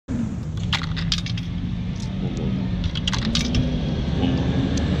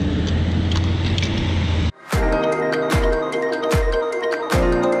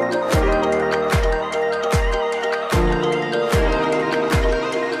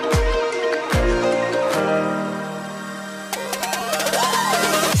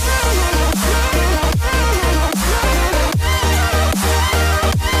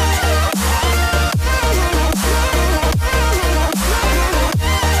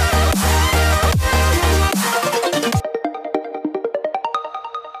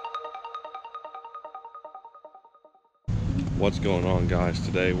What's going on, guys?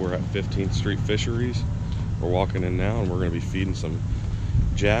 Today we're at 15th Street Fisheries. We're walking in now and we're going to be feeding some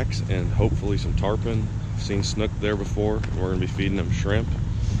jacks and hopefully some tarpon. I've seen snook there before, and we're going to be feeding them shrimp.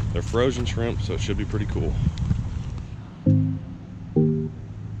 They're frozen shrimp, so it should be pretty cool.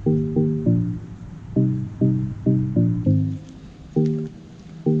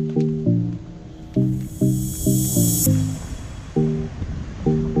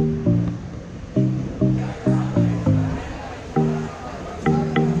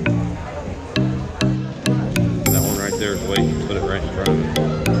 There's waiting, put it right in front of it.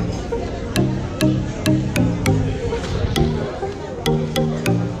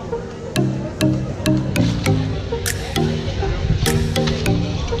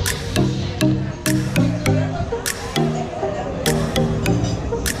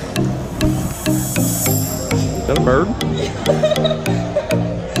 Is that a bird?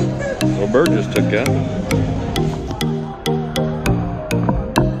 Well, a bird just took out.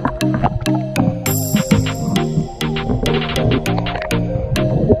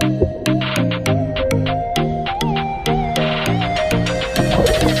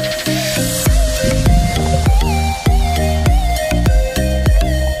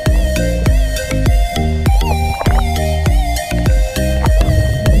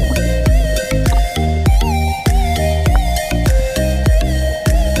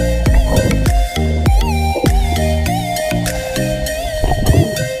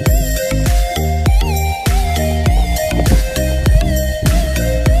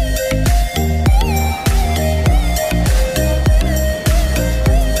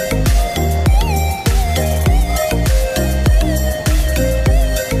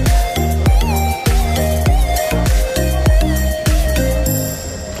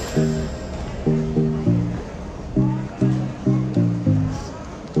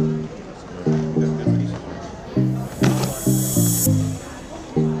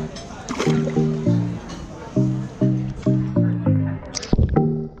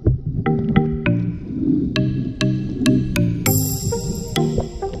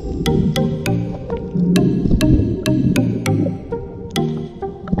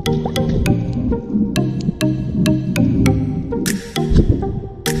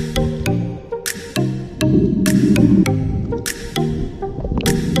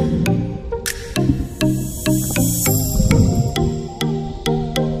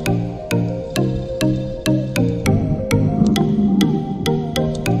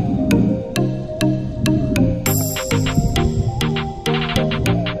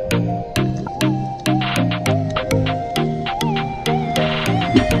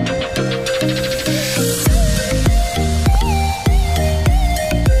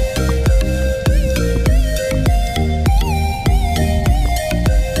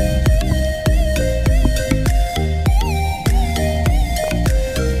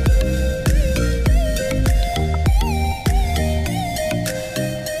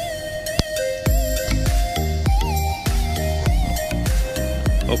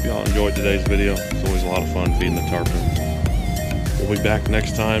 Hope y'all enjoyed today's video. It's always a lot of fun feeding the tarpon. We'll be back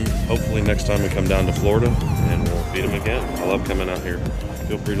next time. Hopefully next time we come down to Florida and we'll feed them again. I love coming out here.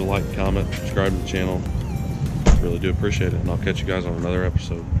 Feel free to like, comment, subscribe to the channel. Really do appreciate it. And I'll catch you guys on another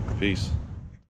episode. Peace.